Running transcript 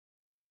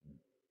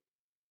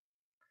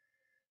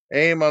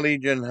Hey, my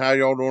Legion, how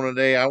y'all doing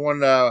today? I want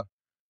to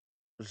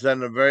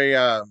send a very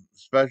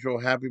special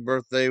happy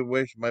birthday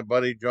wish. My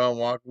buddy John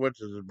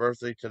Walkowitz is his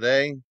birthday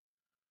today.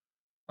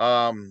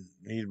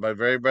 He's my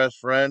very best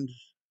friend.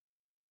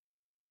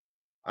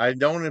 I've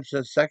known him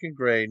since second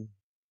grade,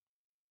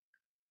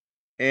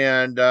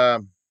 and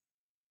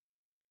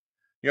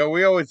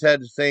we always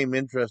had the same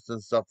interests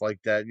and stuff like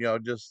that.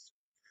 Just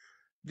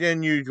the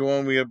unusual.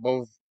 And we had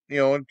both,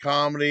 in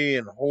comedy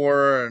and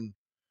horror and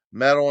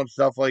metal and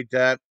stuff like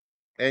that.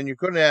 And you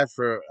couldn't ask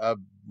for a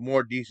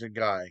more decent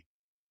guy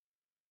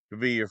to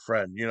be your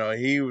friend.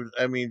 He was,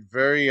 I mean,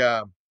 very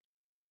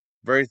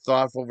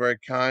thoughtful, very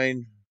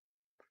kind,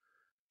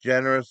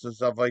 generous, and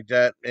stuff like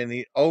that. And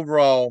he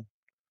overall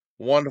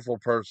wonderful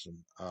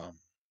person. So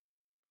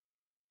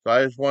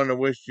I just wanted to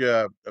wish you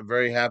a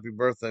very happy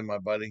birthday, my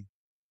buddy,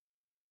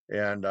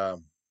 and I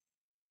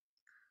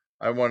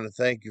want to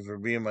thank you for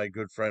being my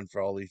good friend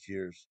for all these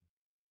years.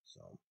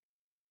 So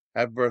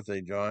happy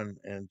birthday, John!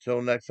 And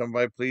until next time,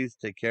 bye. Please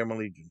take care, my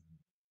legion.